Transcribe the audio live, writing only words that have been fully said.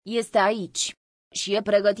Este aici. Și e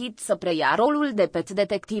pregătit să preia rolul de pet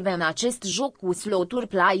detective în acest joc cu sloturi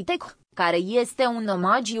Playtech, care este un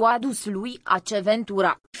omagiu adus lui Ace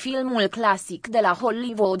Ventura, filmul clasic de la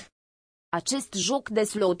Hollywood. Acest joc de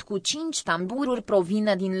slot cu 5 tambururi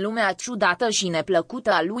provine din lumea ciudată și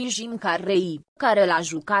neplăcută a lui Jim Carrey, care l-a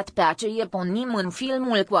jucat pe acei eponim în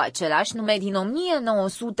filmul cu același nume din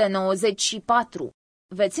 1994.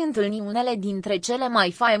 Veți întâlni unele dintre cele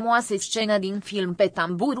mai faimoase scene din film pe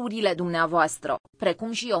tambururile dumneavoastră,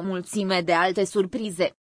 precum și o mulțime de alte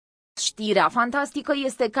surprize. Știrea fantastică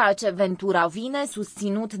este că Ace Ventura vine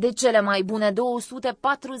susținut de cele mai bune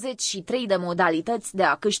 243 de modalități de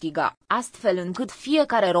a câștiga, astfel încât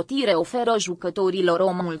fiecare rotire oferă jucătorilor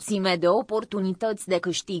o mulțime de oportunități de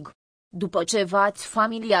câștig. După ce v-ați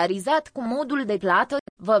familiarizat cu modul de plată,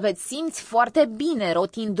 vă veți simți foarte bine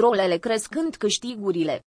rotind rolele crescând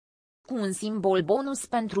câștigurile. Cu un simbol bonus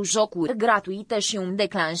pentru jocuri gratuite și un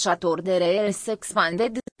declanșator de RLS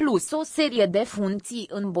Expanded, plus o serie de funcții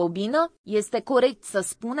în bobină, este corect să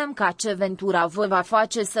spunem că Ace Ventura vă va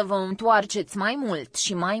face să vă întoarceți mai mult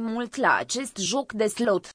și mai mult la acest joc de slot.